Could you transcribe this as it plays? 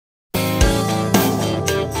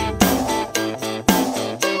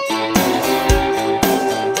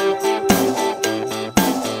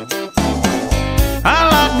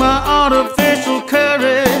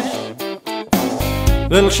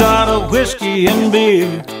little shot of whiskey and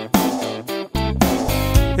beer.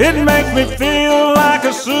 It makes me feel like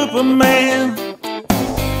a Superman.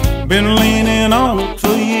 Been leaning on it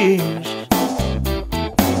for years.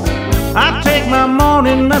 I take my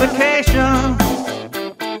morning medication,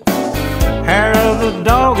 hair of the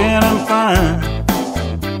dog and I'm fine.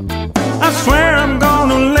 I swear I'm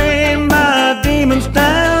gonna lay my demons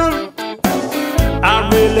down. I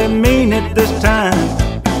really mean it this time.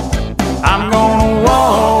 I'm gonna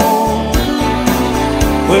walk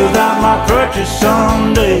without my crutches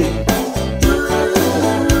someday.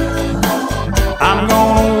 I'm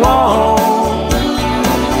gonna walk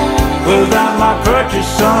without my crutches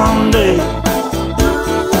someday.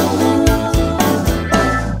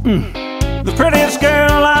 The prettiest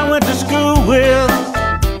girl I went to school with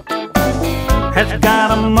has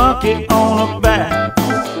got a monkey on her back.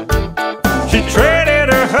 She traded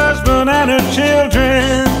her husband and her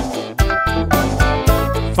children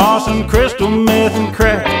for some crystal meth and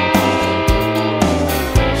crack.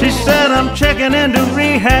 She said I'm checking into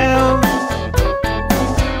rehab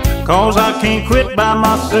 'cause I can't quit by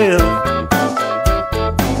myself.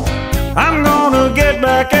 I'm gonna get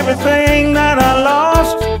back everything that I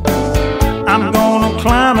lost. I'm gonna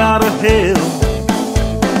climb out of hell.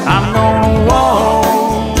 I'm gonna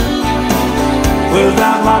walk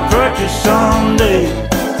without my crutches someday.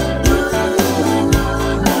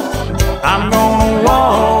 I'm gonna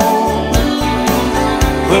walk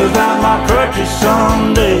without my crutches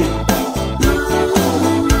someday.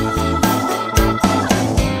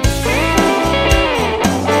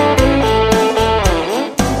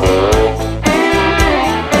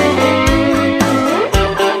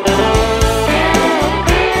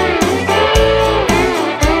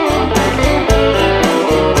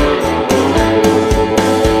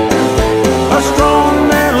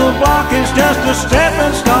 Just a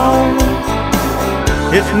stepping stone.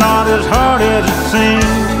 It's not as hard as it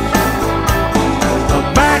seems. A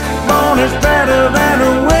backbone is better than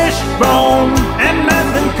a wishbone, and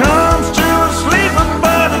nothing comes to a sleeper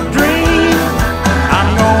but a dream. I'm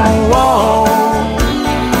gonna walk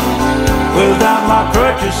without my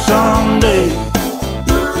crutches someday.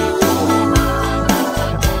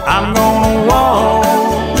 I'm gonna walk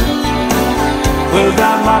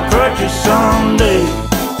without my crutches someday.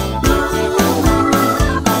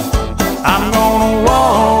 I'm gonna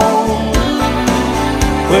walk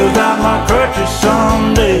without my crutches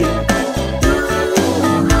someday.